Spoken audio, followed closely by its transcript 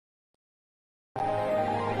The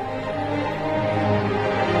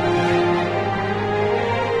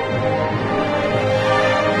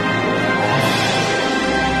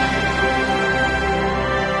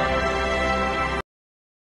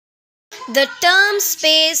term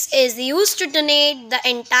space is used to denote the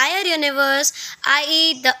entire universe,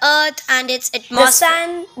 i.e., the Earth and its atmosphere. The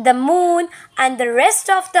sun, the moon, and the rest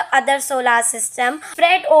of the other solar system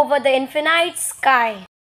spread over the infinite sky.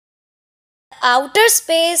 Outer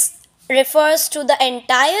space refers to the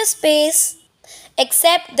entire space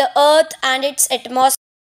except the Earth and its atmosphere.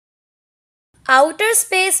 Outer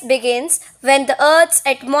space begins when the Earth's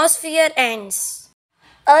atmosphere ends.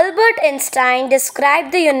 Albert Einstein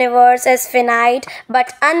described the universe as finite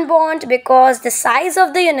but unbound because the size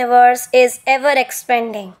of the universe is ever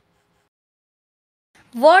expanding.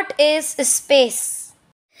 What is space?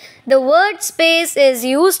 The word space is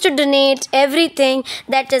used to denote everything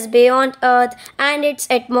that is beyond Earth and its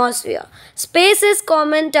atmosphere. Space's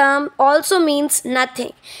common term also means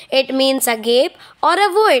nothing. It means a gap or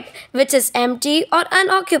a void which is empty or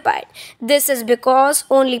unoccupied. This is because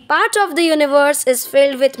only part of the universe is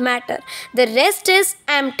filled with matter. The rest is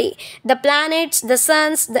empty. The planets, the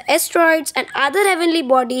suns, the asteroids, and other heavenly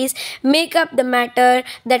bodies make up the matter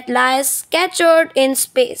that lies scattered in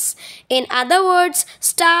space. In other words,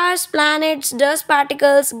 stars, planets, dust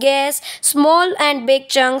particles, gas, small and big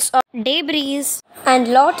chunks of debris, and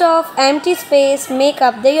lot of empty space make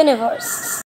up the universe.